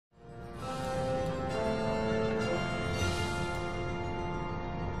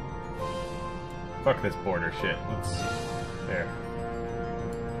Fuck this border shit. Let's... There.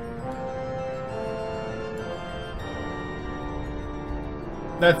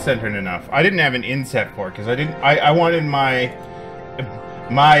 That's centered enough. I didn't have an inset for it, because I wanted my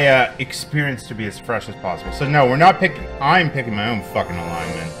experience to be as fresh as possible. So no, we're not picking... I'm picking my own fucking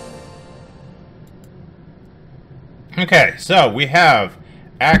alignment. Okay, so we have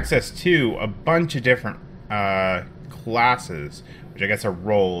access to a bunch of different classes, which I guess are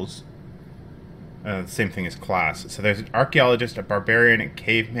roles. The same thing as class. So there's an archaeologist, a barbarian, a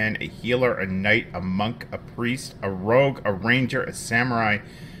caveman, a healer, a knight, a monk, a priest, a rogue, a ranger, a samurai,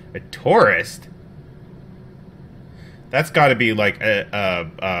 a tourist. That's got to be like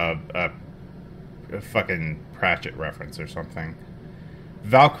a fucking Pratchett reference or something.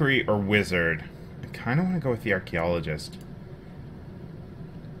 Valkyrie or wizard. I kind of want to go with the archaeologist.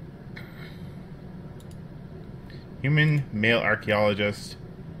 Human, male archaeologist.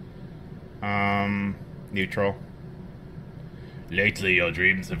 Neutral. Lately, your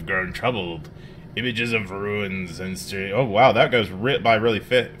dreams have grown troubled. Images of ruins and oh wow, that goes by really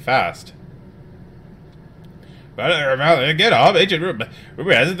fast. Get off, ancient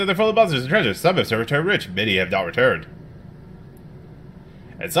rumor has it that they're full of monsters and treasures. Some have returned rich, many have not returned.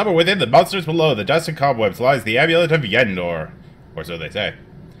 And somewhere within the monsters below, the dust and cobwebs, lies the amulet of Yendor. Or so they say.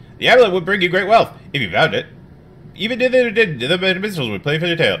 The amulet would bring you great wealth, if you found it. Even if they did, the minstrels would play for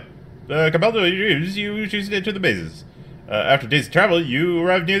your tale. Compelled to your dreams, you choose to enter the mazes. After days of travel, you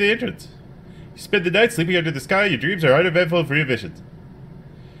arrive near the entrance. You spend the night sleeping under the sky, your dreams are uneventful and free of visions.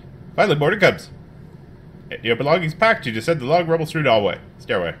 Finally, morning comes. Your belongings packed, you descend the long rubble-strewn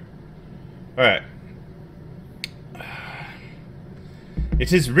stairway. Alright.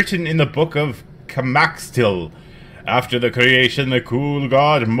 It is written in the book of Camaxtil. After the creation, the cool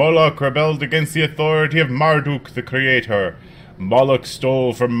god Moloch rebelled against the authority of Marduk, the creator. Moloch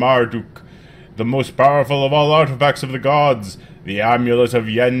stole from Marduk the most powerful of all artifacts of the gods, the amulet of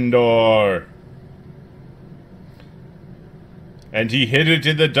Yendor. And he hid it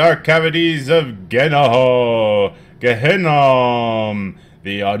in the dark cavities of Gehenna,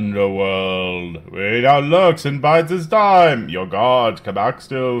 the underworld, where he now lurks and bides his time. Your god,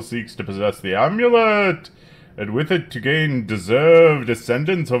 Camaxtil, seeks to possess the amulet, and with it to gain deserved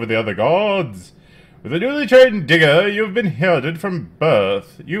ascendance over the other gods. With a newly trained digger, you have been heralded from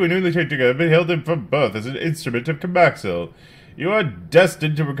birth. You, a newly trained digger, have been heralded from birth as an instrument of Camaxtil. You are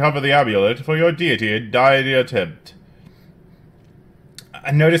destined to recover the amulet for your deity and die in the attempt.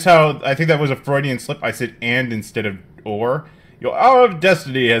 Notice how, I think that was a Freudian slip, I said and instead of or. Your hour of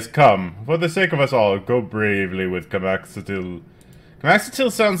destiny has come. For the sake of us all, go bravely with Camaxtil.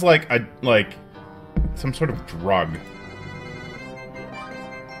 Camaxtil sounds like some sort of drug.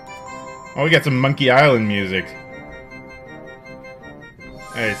 Oh, we got some Monkey Island music.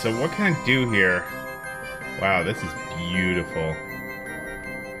 Alright, so what can I do here? Wow, this is beautiful.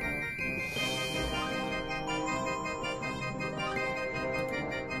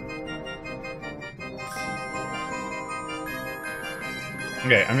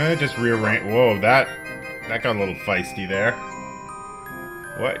 Okay, I'm gonna just rearrange. Whoa, that got a little feisty there.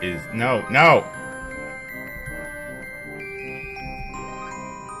 What is... No, no!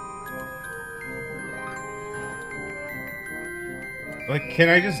 Like, can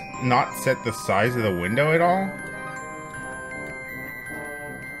I just not set the size of the window at all?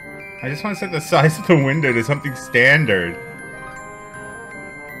 I just want to set the size of the window to something standard.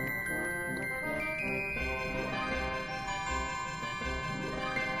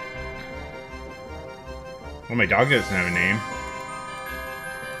 Well, my dog doesn't have a name.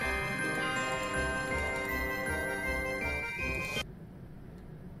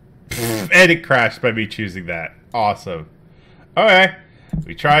 And it crashed by me choosing that. Awesome. Okay,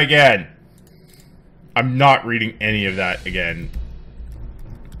 we try again. I'm not reading any of that again.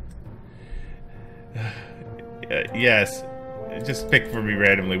 Yes, just pick for me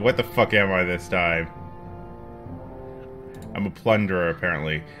randomly. What the fuck am I this time? I'm a plunderer,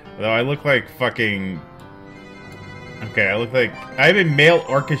 apparently. Although I look like fucking... Okay, I look like... I'm a male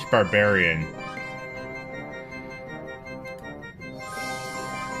orcish barbarian.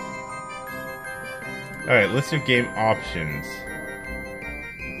 Alright, list of game options.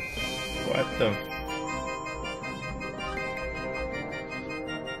 What the...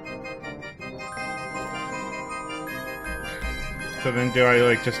 So then do I,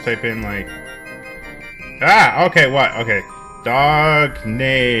 like, just type in, like... Ah! Okay, what? Okay. Dog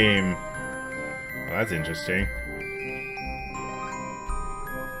name. Well, that's interesting.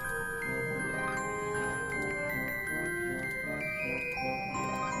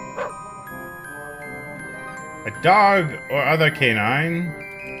 A dog or other canine.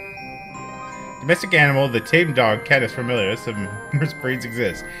 Domestic animal, the tame dog, canis familiar, some numerous breeds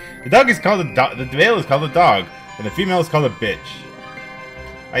exist. The dog is called a dog, the male is called a dog, and the female is called a bitch.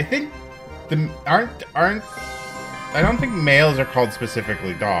 I think I don't think males are called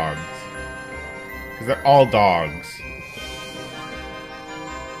specifically dogs. Because they're all dogs.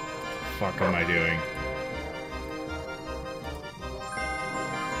 What the fuck am I doing?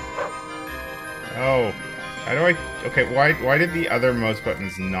 Oh. How do I... Okay, why did the other mouse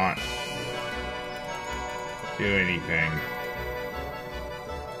buttons not do anything?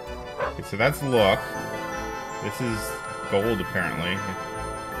 Okay, so that's look. This is gold, apparently.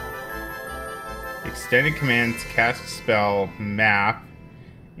 Extended commands, cast spell, map,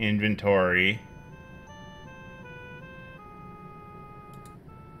 inventory.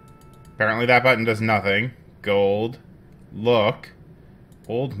 Apparently that button does nothing. Gold. Look.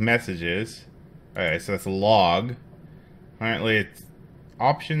 Old messages. Alright, so that's log. Apparently it's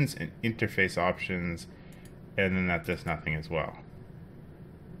options and interface options. And then that does nothing as well.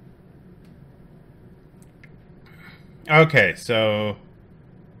 Okay, so...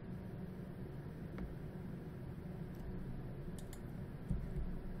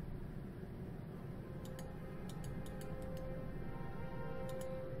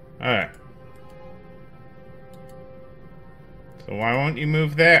 Alright. So why won't you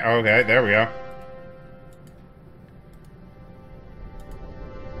move there? Okay, there we go.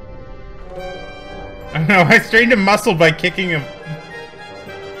 Oh no, I strained a muscle by kicking him.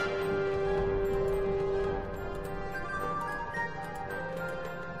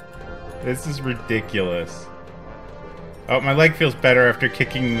 This is ridiculous. Oh, my leg feels better after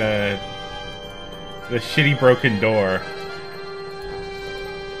kicking the shitty broken door.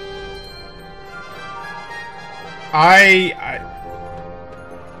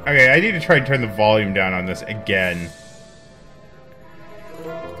 Okay, I need to try and turn the volume down on this again.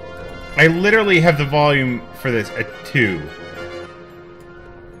 I literally have the volume for this at 2.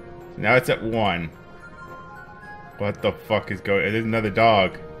 Now it's at 1. What the fuck is going on? There's another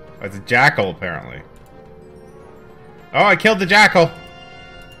dog. Oh, it's a jackal, apparently. Oh, I killed the jackal!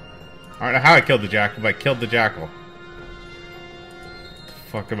 I don't know how I killed the jackal, but I killed the jackal. What the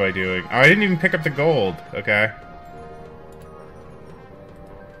fuck am I doing? Oh, I didn't even pick up the gold. Okay.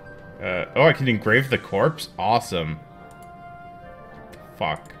 Oh, I can engrave the corpse? Awesome. What the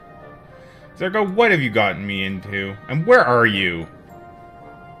fuck? Zergo, what have you gotten me into? And where are you?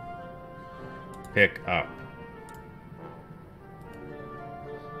 Pick up.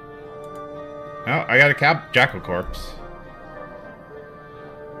 Oh, I got a jackal corpse.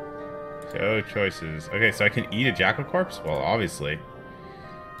 So, choices. Okay, so I can eat a jackal corpse? Well, obviously.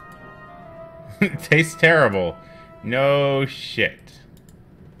 It tastes terrible. No shit.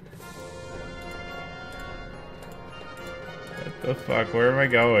 What the fuck? Where am I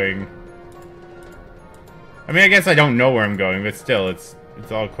going? I mean, I guess I don't know where I'm going, but still, it's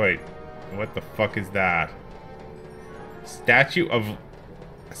all quite... What the fuck is that? Statue of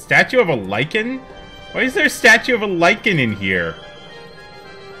a lichen? Why is there a statue of a lichen in here?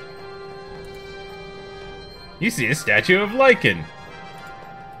 You see a statue of lichen.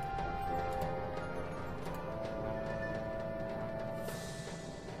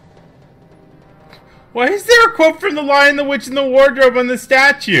 Why is there a quote from The Lion, the Witch, and the Wardrobe on the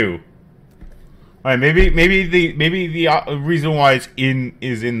statue? Alright, maybe the reason why it's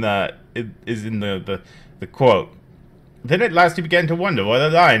is in the quote. Then at last he began to wonder why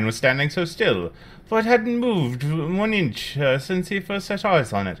the lion was standing so still, for it hadn't moved 1 inch since he first set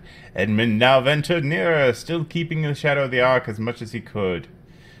eyes on it. Edmund now ventured nearer, still keeping the shadow of the arch as much as he could.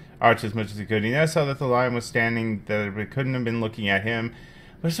 He now saw that the lion was standing, that it couldn't have been looking at him.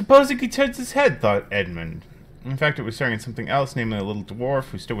 But supposing he turns his head, thought Edmund. In fact, it was staring at something else, namely a little dwarf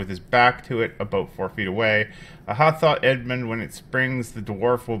who stood with his back to it about 4 feet away. Aha, thought Edmund, when it springs, the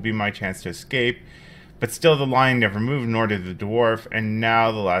dwarf will be my chance to escape. But still the lion never moved, nor did the dwarf, and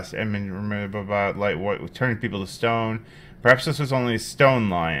now the last Edmund remembered about light what turned people to stone. Perhaps this was only a stone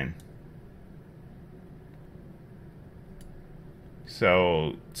lion.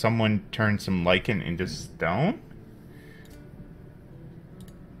 So, someone turned some lichen into stone?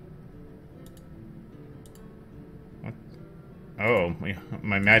 What? Oh,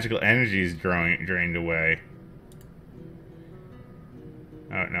 my magical energy is drained away.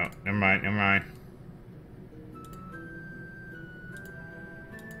 Oh, no, never mind.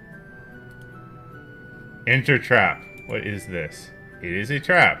 Enter trap. What is this? It is a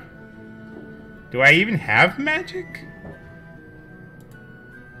trap. Do I even have magic?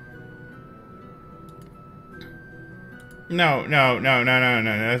 No.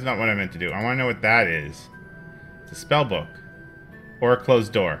 That's not what I meant to do. I want to know what that is. It's a spell book. Or a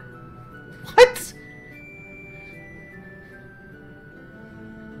closed door. What?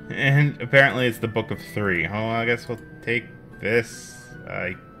 And apparently it's the Book of 3. Oh, I guess we'll take this.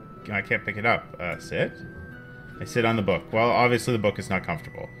 I can't pick it up. Sit? I sit on the book. Well, obviously the book is not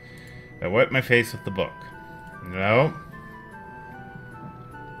comfortable. I wipe my face with the book. No.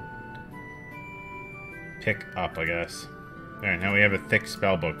 Pick up, I guess. Alright, now we have a thick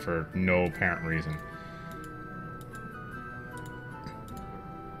spell book for no apparent reason.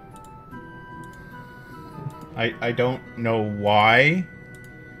 I don't know why,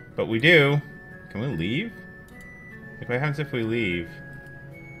 but we do. Can we leave? Like, what happens if we leave?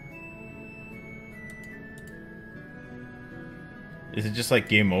 Is it just like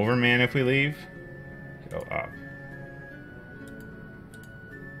game over, man, if we leave? Go up.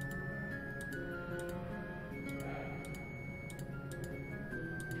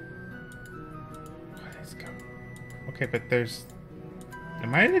 Let's go. Okay, but there's...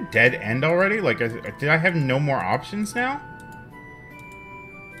 Am I at a dead end already? Like, did I have no more options now?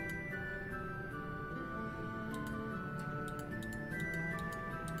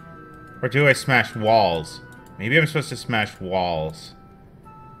 Or do I smash walls? Maybe I'm supposed to smash walls.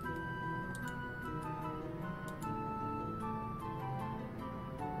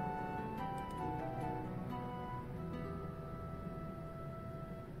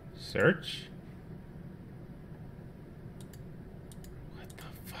 Search? What the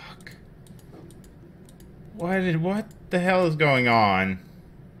fuck? What the hell is going on?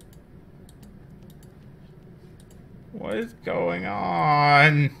 What is going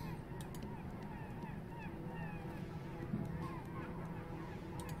on?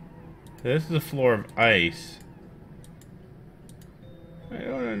 This is a floor of ice. I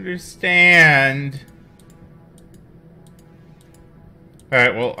don't understand.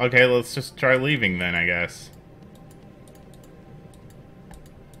 Alright, well, okay, let's just try leaving then, I guess.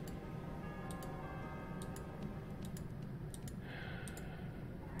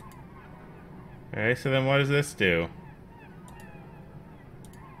 Okay, so then what does this do?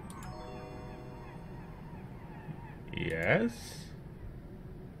 Yes?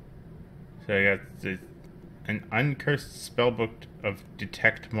 So I got an uncursed spellbook of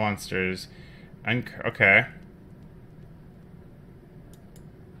detect monsters. Okay.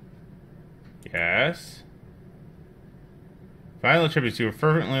 Yes. Final attributes. You were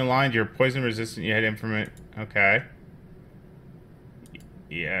fervently aligned. You're poison resistant. You had information. Okay.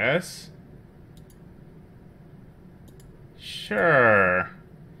 Yes. Sure.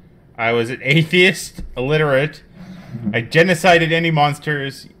 I was an atheist, illiterate. I genocided any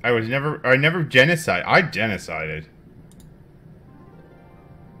monsters. I never genocide. I genocided.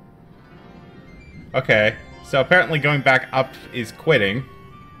 Okay. So apparently going back up is quitting.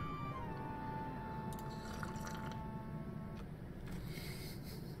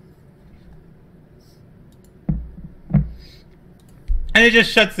 And it just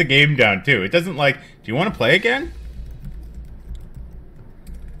shuts the game down too. It doesn't like, do you want to play again?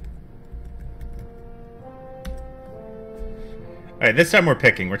 Alright, this time we're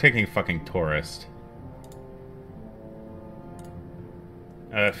picking. We're taking fucking tourist.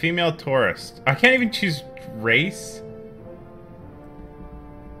 Female tourist. I can't even choose race.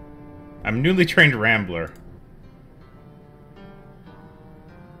 I'm newly trained rambler.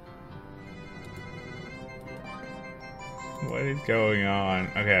 What is going on?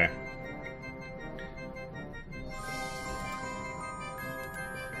 Okay.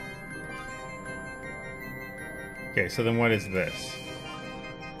 Okay, so then what is this?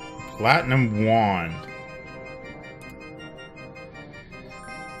 Platinum wand.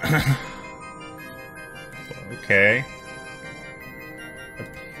 Okay.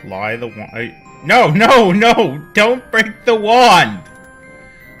 Apply the wand. No, no, no! Don't break the wand!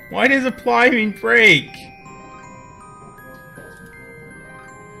 Why does apply mean break?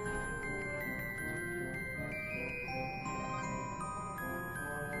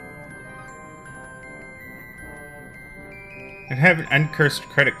 I have an uncursed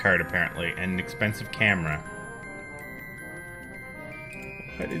credit card, apparently, and an expensive camera.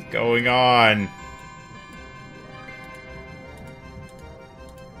 What is going on?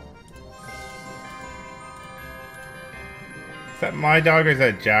 Is that my dog or is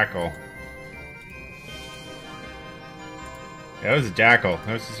that a jackal? Yeah, that was a jackal.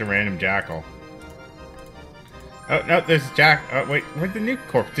 That was just a random jackal. Oh, no, there's Jack. Oh, wait, where'd the newt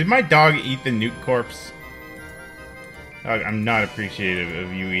corpse? Did my dog eat the newt corpse? I'm not appreciative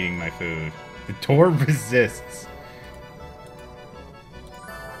of you eating my food. The door resists.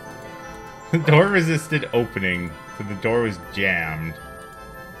 The door resisted opening, so the door was jammed.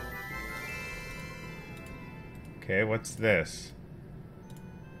 Okay, what's this?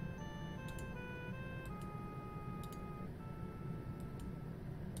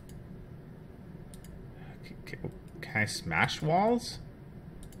 Can I smash walls?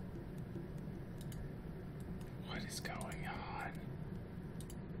 What is going on?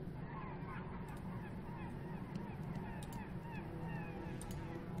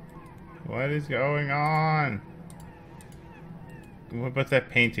 What is going on? What about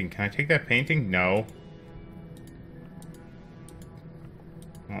that painting? Can I take that painting? No.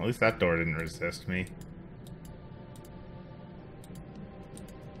 Well, at least that door didn't resist me.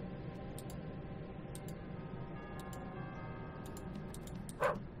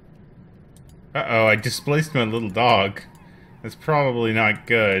 Uh-oh, I displaced my little dog. That's probably not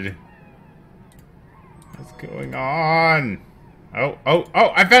good. What's going on? Oh, oh,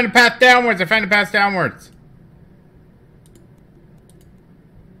 oh! I found a path downwards! I found a path downwards!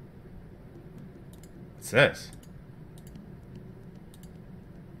 What's this? Is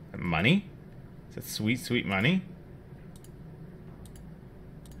that money? Is that sweet, sweet money?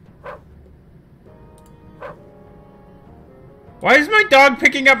 Why is my dog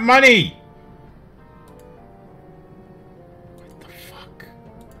picking up money? What the fuck?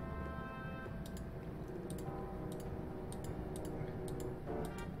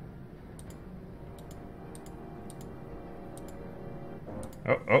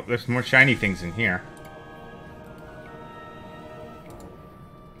 Oh, oh, there's more shiny things in here.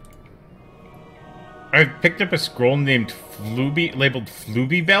 I've picked up a scroll named Fluby, labeled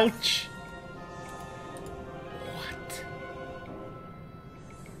Fluby Belch.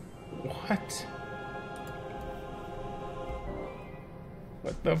 What?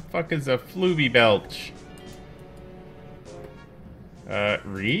 What the fuck is a Fluby Belch?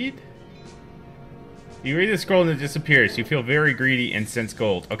 Read? You read the scroll and it disappears. You feel very greedy and sense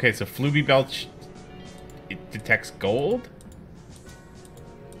gold. Okay, so Fluby Belch, it detects gold?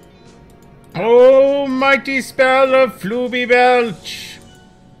 Oh, mighty spell of Fluby Belch!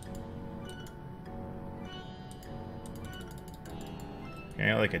 Can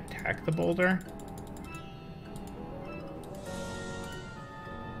I, like, attack the boulder?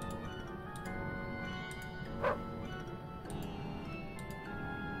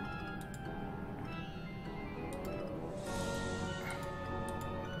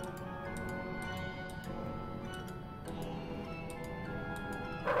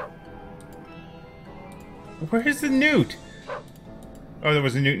 Where's the newt? Oh, there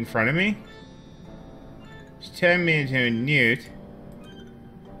was a newt in front of me? Just turn me into a newt.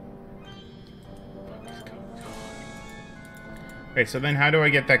 Okay, so then how do I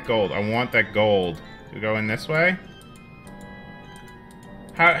get that gold? I want that gold. Do we go in this way?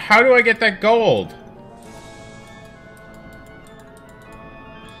 How do I get that gold?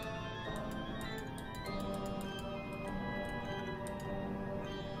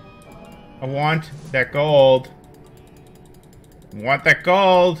 I want that gold. I want that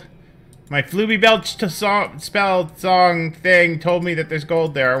gold. My Fluby Belch to spell song thing told me that there's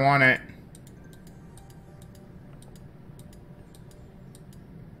gold there. I want it.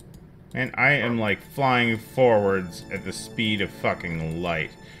 And I am like flying forwards at the speed of fucking light.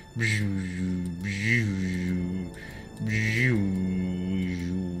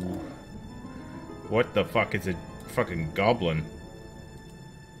 What the fuck is a fucking goblin?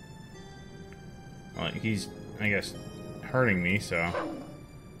 He's, I guess, hurting me, so...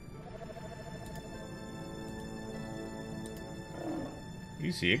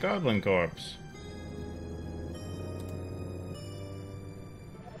 You see a goblin corpse.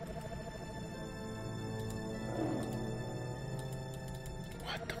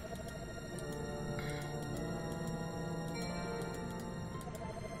 What the...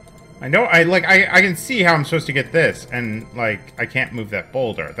 I know, I can see how I'm supposed to get this, and, like, I can't move that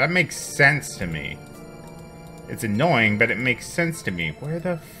boulder. That makes sense to me. It's annoying, but it makes sense to me. Where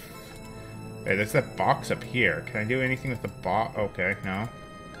the Hey, there's that box up here. Can I do anything with the box? Okay, no.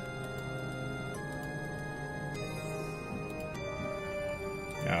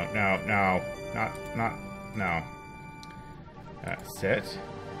 No. No. Sit.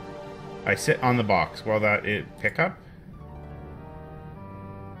 I sit on the box. Well, that it pick up?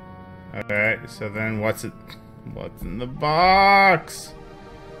 Okay, so then what's in the box?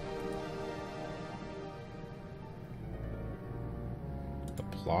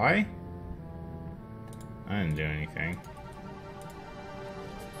 Apply? I didn't do anything.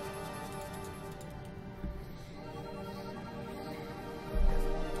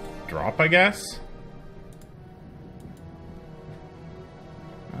 Drop, I guess?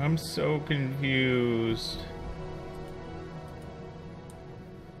 I'm so confused.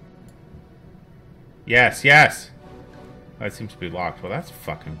 Yes. That seems to be locked. Well, that's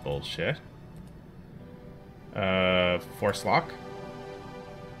fucking bullshit. Force lock?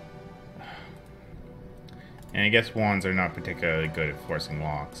 And I guess wands are not particularly good at forcing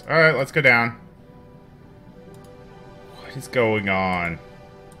locks. Alright, let's go down. What is going on?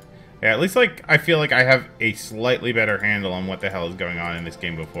 Yeah, at least, like, I feel like I have a slightly better handle on what the hell is going on in this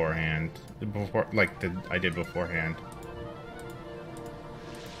game beforehand. I did beforehand.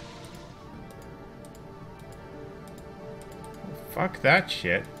 Fuck that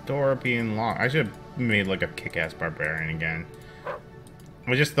shit. Door being locked. I should have made, like, a kick-ass barbarian again.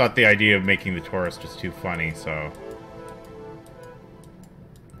 I just thought the idea of making the tourist was too funny, so...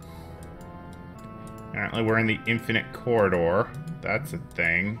 Apparently we're in the infinite corridor. That's a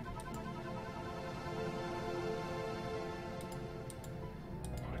thing.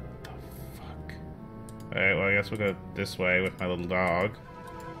 What the fuck? Alright, well I guess we'll go this way with my little dog.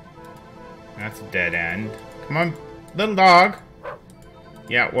 That's a dead end. Come on, little dog!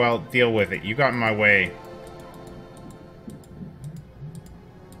 Yeah, well, deal with it. You got in my way.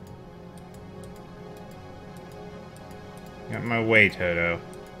 Got in my way, Toto.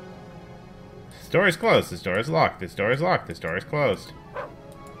 This door is closed. This door is locked. This door is locked. This door is closed.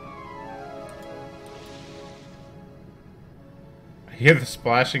 I hear the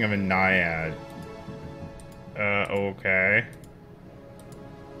splashing of a naiad. Okay.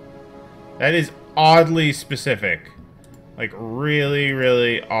 That is oddly specific. Like, really,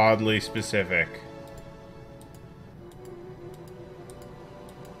 really oddly specific.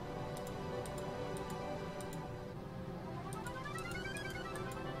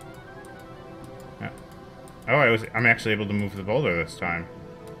 Oh, I'm actually able to move the boulder this time.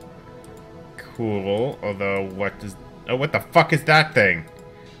 Cool. Although, what the fuck is that thing?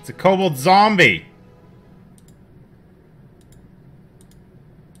 It's a kobold zombie!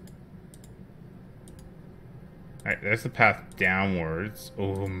 Alright, there's the path downwards.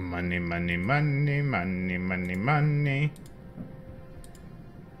 Oh, money, money, money, money, money, money.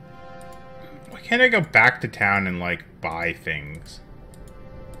 Why can't I go back to town and, like, buy things?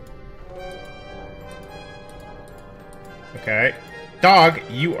 Okay. Dog,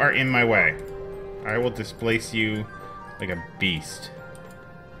 you are in my way. I will displace you like a beast.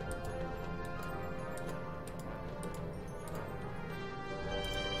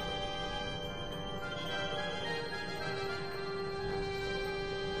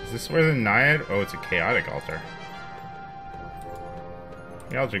 Is this where the naiad? Oh, it's a chaotic altar.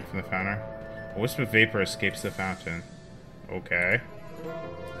 Yeah, I'll drink from the fountain. A wisp of vapor escapes the fountain. Okay.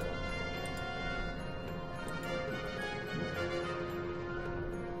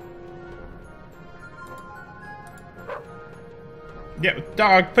 Yeah,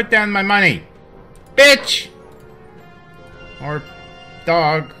 dog, put down my money! Bitch! Or,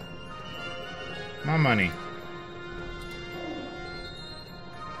 dog, my money.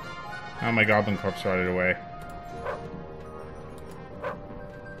 Oh, my goblin corpse rotted away.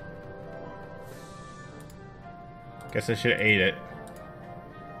 Guess I should have ate it.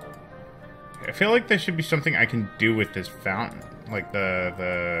 I feel like there should be something I can do with this fountain. Like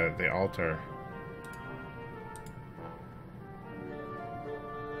the altar.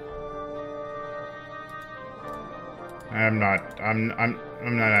 I'm not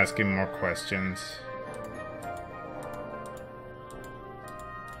asking more questions.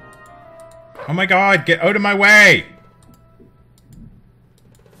 Oh my god, get out of my way!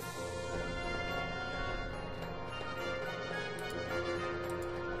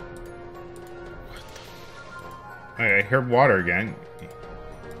 Okay, I hear water again.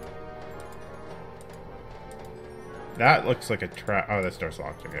 That looks like a trap. Oh, this door's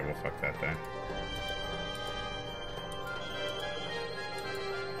locked. Okay, well, fuck that then.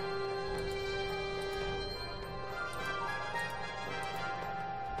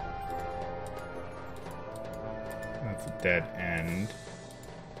 That's a dead end.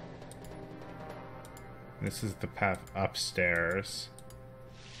 This is the path upstairs.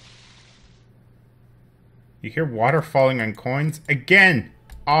 You hear water falling on coins? Again!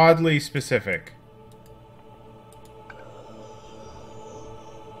 Oddly specific.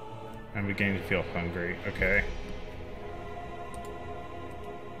 I'm beginning to feel hungry. Okay.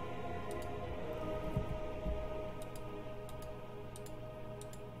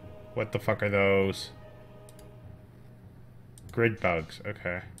 What the fuck are those? Grid bugs.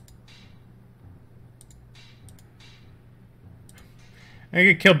 Okay. I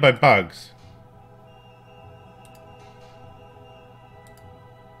get killed by bugs.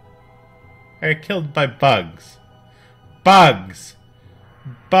 I got killed by bugs. Bugs!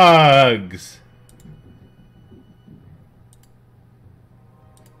 Bugs!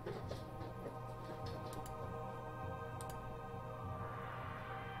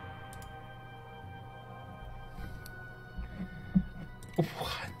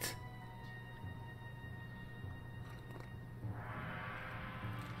 What?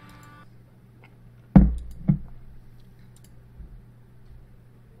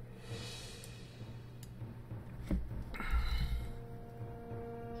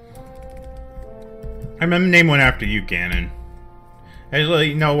 I'm gonna name one after you, Ganon. Actually,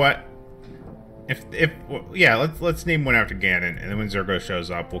 you know what? Yeah, let's name one after Ganon, and then when Zurgo shows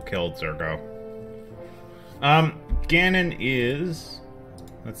up, we'll kill Zurgo. Ganon is...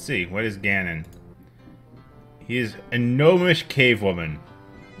 Let's see, what is Ganon? He is a gnomish cave woman.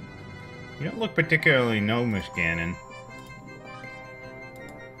 You don't look particularly gnomish, Ganon.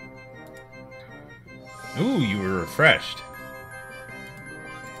 Ooh, you were refreshed.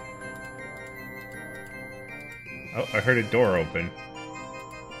 Oh, I heard a door open.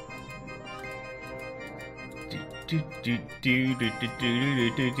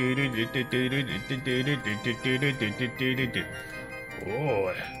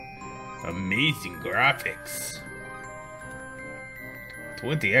 Oh, amazing graphics.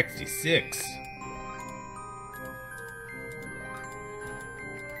 2066.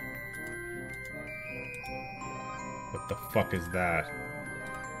 What the fuck is that?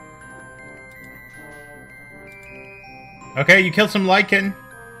 Okay, you killed some lichen.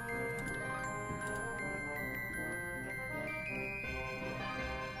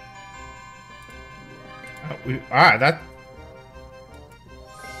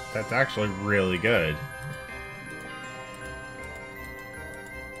 That's actually really good.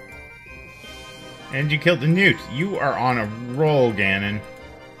 And you killed the newt. You are on a roll, Ganon.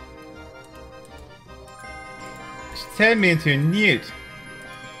 She turned me into a newt.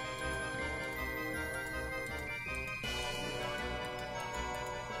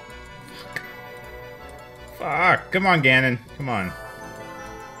 Fuck. Come on, Ganon. Come on.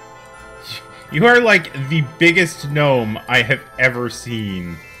 You are like the biggest gnome I have ever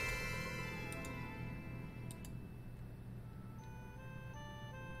seen.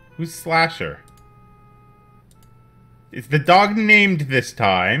 Who's Slasher? Is the dog named this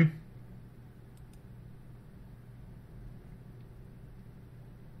time?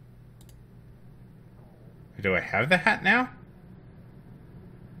 Do I have the hat now?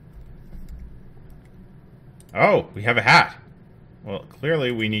 Oh, we have a hat. Well,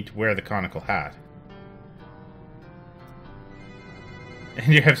 clearly we need to wear the conical hat.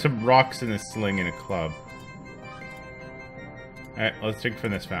 And you have some rocks in a sling and a club. Alright, let's drink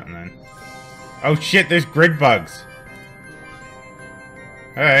from this fountain then. Oh shit, there's grid bugs!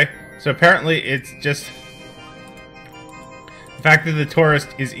 Alright, so apparently it's just... the fact that the tourist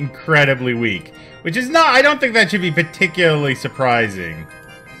is incredibly weak. Which is not... I don't think that should be particularly surprising.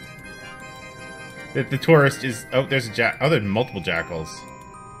 That the tourist is... Oh, there's a oh, there's multiple jackals.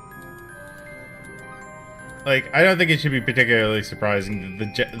 Like, I don't think it should be particularly surprising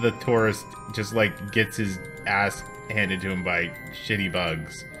that the tourist just, like, gets his ass handed to him by shitty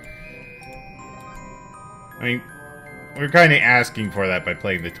bugs. I mean, we're kind of asking for that by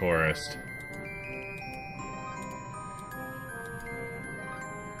playing the tourist.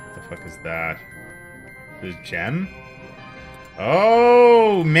 What the fuck is that? There's a gem?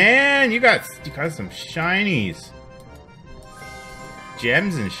 Oh, man! You got some shinies.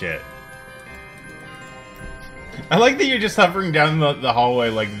 Gems and shit. I like that you're just hovering down the hallway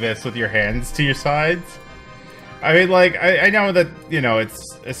like this with your hands to your sides. I mean, like, I know that, you know,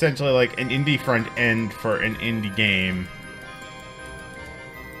 it's essentially like an indie front end for an indie game.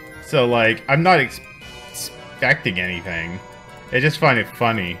 So, like, I'm not expecting anything. I just find it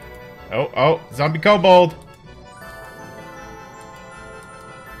funny. Oh, zombie kobold!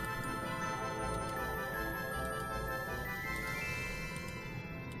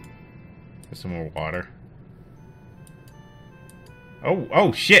 There's some more water.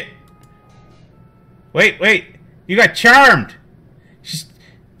 Oh, shit! Wait! You got charmed!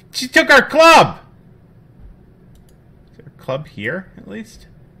 She took our club! Is there a club here, at least?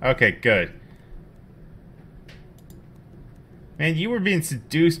 Okay, good. Man, you were being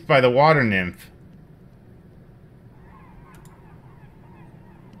seduced by the water nymph.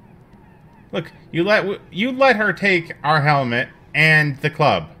 Look, you let her take our helmet and the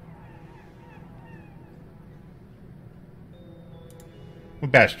club. We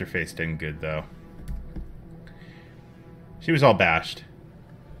bashed her face in good, though. She was all bashed.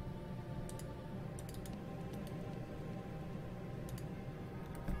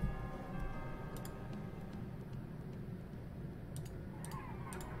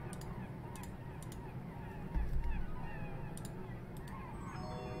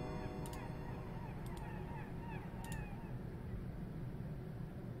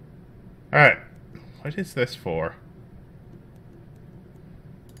 Alright. What is this for?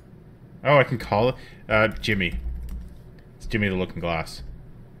 Oh, I can call it? Jimmy. It's Jimmy the Looking Glass.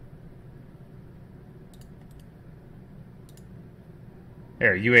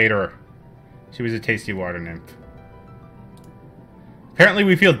 There, you ate her. She was a tasty water nymph. Apparently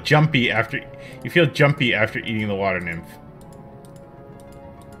we feel jumpy after... You feel jumpy after eating the water nymph.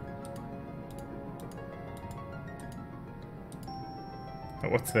 Oh,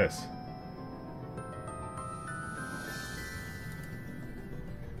 what's this?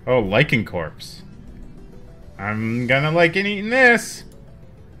 Oh, lichen corpse. I'm gonna like eating this.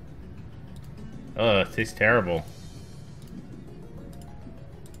 Ugh, it tastes terrible.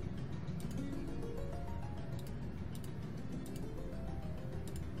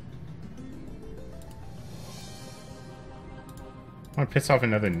 I want to piss off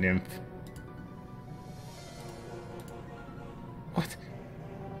another nymph. What?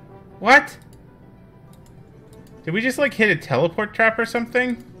 What? Did we just like hit a teleport trap or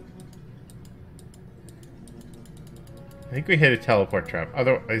something? I think we hit a teleport trap.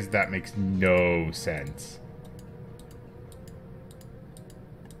 Otherwise, that makes no sense.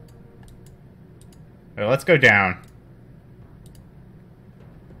 Alright, let's go down.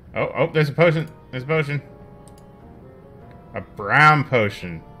 Oh, there's a potion. There's a potion. A brown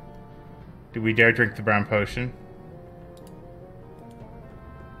potion. Do we dare drink the brown potion?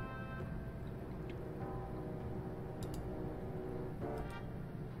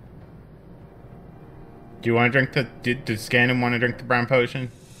 Do you want to drink the... Does Scannon want to drink the brown potion?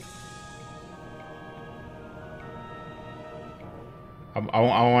 I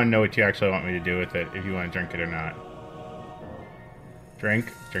want to know what you actually want me to do with it, if you want to drink it or not.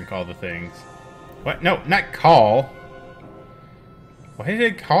 Drink. Drink all the things. What? No, not call. Why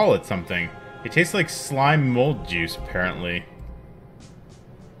did I call it something? It tastes like slime mold juice, apparently.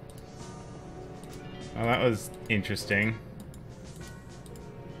 Well, that was interesting.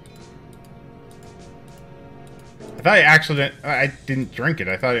 I thought I didn't drink it.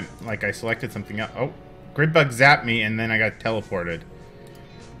 I thought it, like, I selected something else. Oh, Gridbug zapped me, and then I got teleported.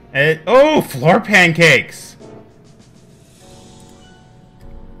 Oh, floor pancakes!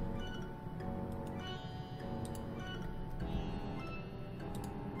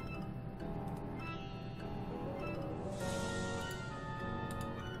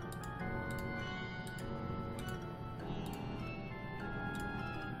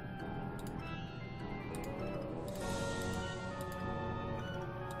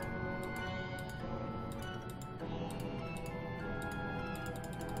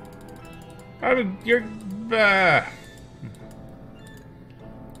 You're... I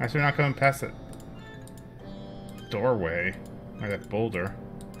guess we're not going past that doorway. Or that boulder.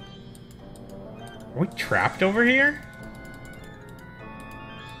 Are we trapped over here?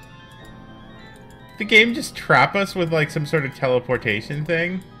 Did the game just trap us with like some sort of teleportation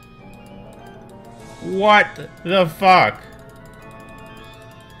thing? What the fuck?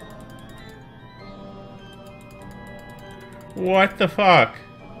 What the fuck?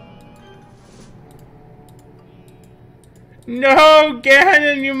 No,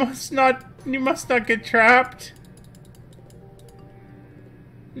 Ganon, you must not get trapped.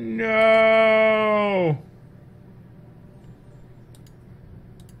 No.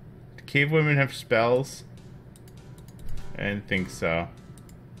 Do cave women have spells? I didn't think so.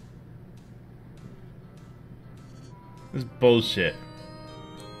 This is bullshit.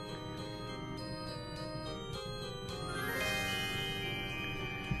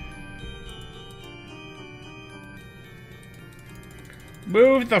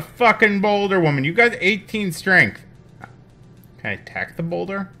 Move the fucking boulder, woman. You got 18 strength. Can I attack the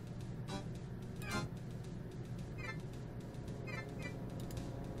boulder?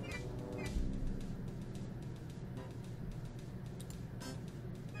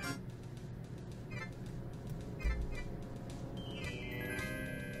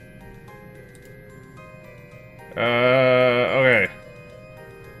 Okay.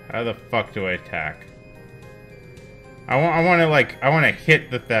 How the fuck do I attack? I want to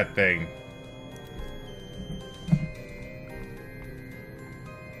hit that thing.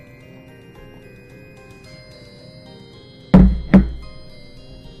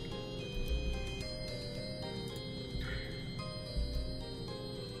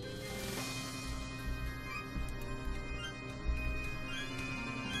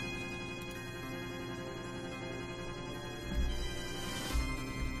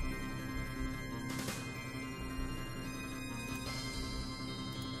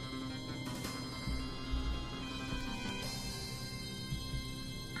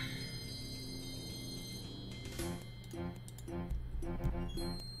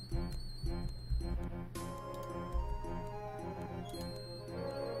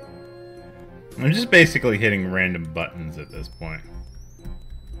 I'm just basically hitting random buttons at this point.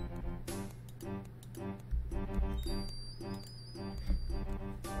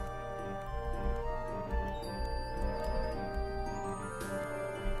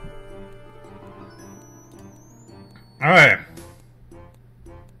 Alright.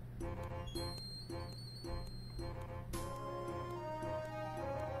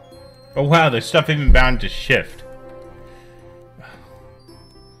 Oh wow, there's stuff even bound to shift.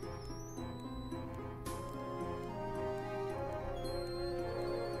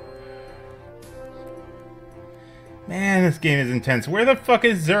 Man, this game is intense. Where the fuck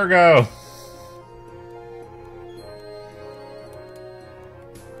is Zergo?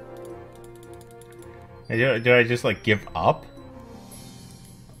 Do I just, like, give up?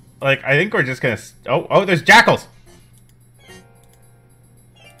 Like, I think we're just gonna... Oh, there's jackals!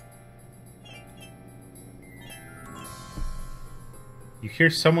 You hear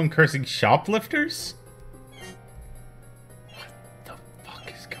someone cursing shoplifters? What the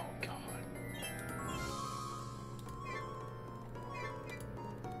fuck is going on?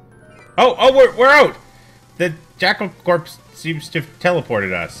 Oh, we're out! The jackal corpse seems to have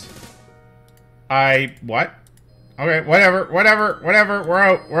teleported us. What? Okay, whatever, we're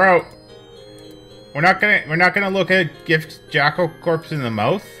out. We're not gonna look at gift jackal corpse in the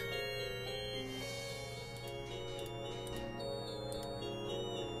mouth.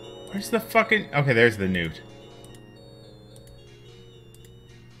 Where's the fucking... Okay, there's the newt.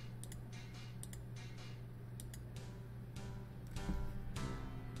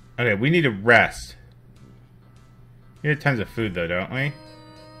 Okay, we need to rest. We have tons of food though, don't we?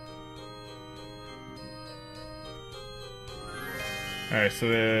 Alright, so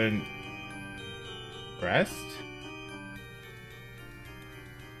then... Rest?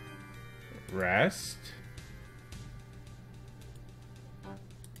 Rest?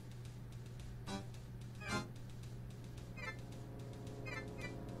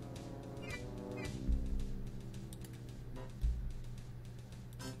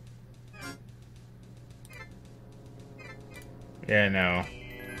 Yeah, no.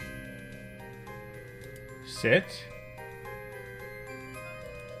 Sit.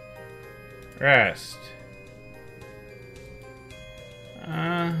 Rest.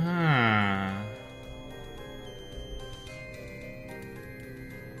 Uh-huh.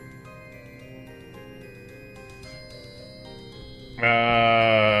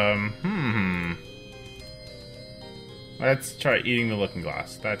 Let's try eating the looking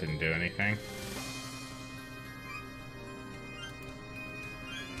glass. That didn't do anything.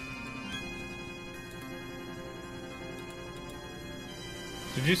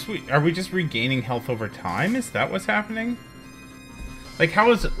 Are we just regaining health over time? Is that what's happening? Like,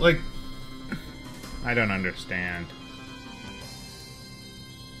 how is it, like... I don't understand.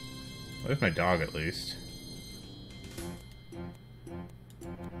 Where's my dog, at least?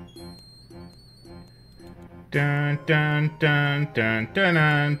 Dun dun dun dun dun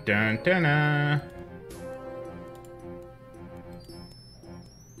dun dun dun dun.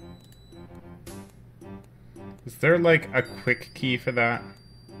 Is there, like, a quick key for that?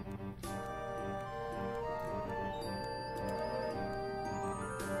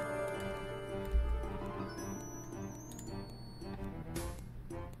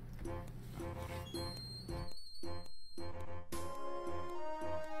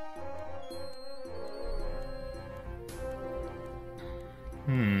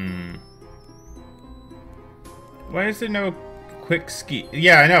 Why is there no quick ski?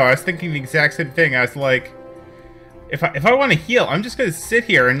 Yeah, I know. I was thinking the exact same thing. I was like, if I want to heal, I'm just gonna sit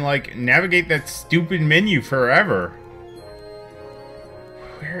here and like navigate that stupid menu forever.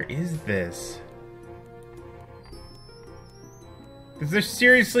 Where is this? Is there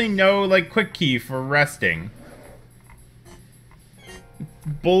seriously no like quick key for resting?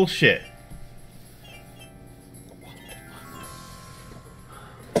 Bullshit.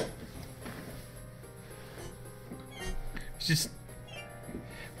 Just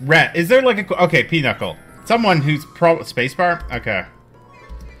is there like a okay Pinochle? Someone who's spacebar? Okay.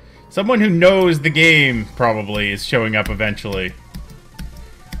 Someone who knows the game probably is showing up eventually.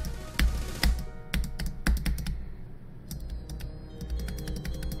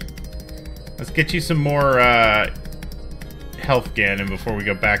 Let's get you some more health, Ganon, before we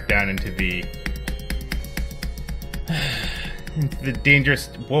go back down into the dangerous...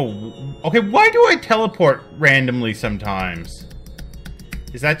 Whoa. Okay, why do I teleport randomly sometimes?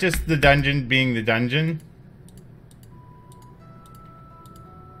 Is that just the dungeon being the dungeon?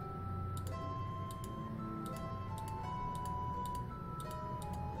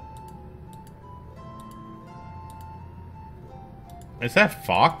 Is that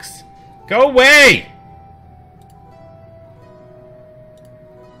Fox? Go away!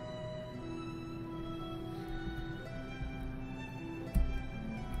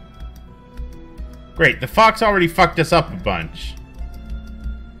 Great, the fox already fucked us up a bunch.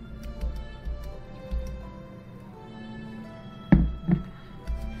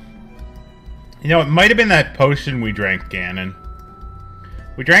 You know, it might have been that potion we drank, Ganon.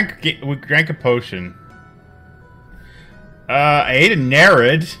 We drank a potion. I ate a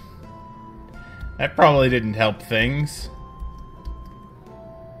Nerid. That probably didn't help things.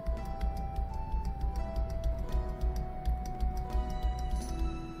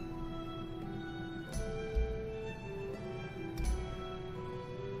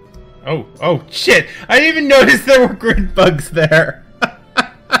 Oh, shit! I didn't even notice there were grid bugs there!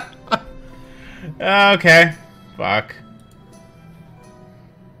 Okay. Fuck.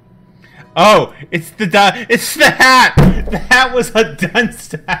 Oh, it's the hat! The hat was a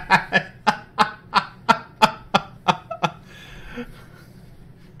dunce hat!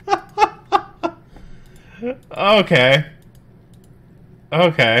 Okay.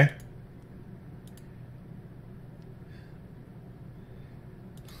 Okay.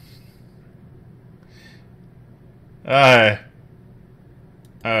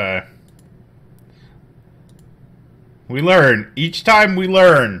 We learn. Each time we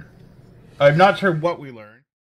learn. I'm not sure what we learn.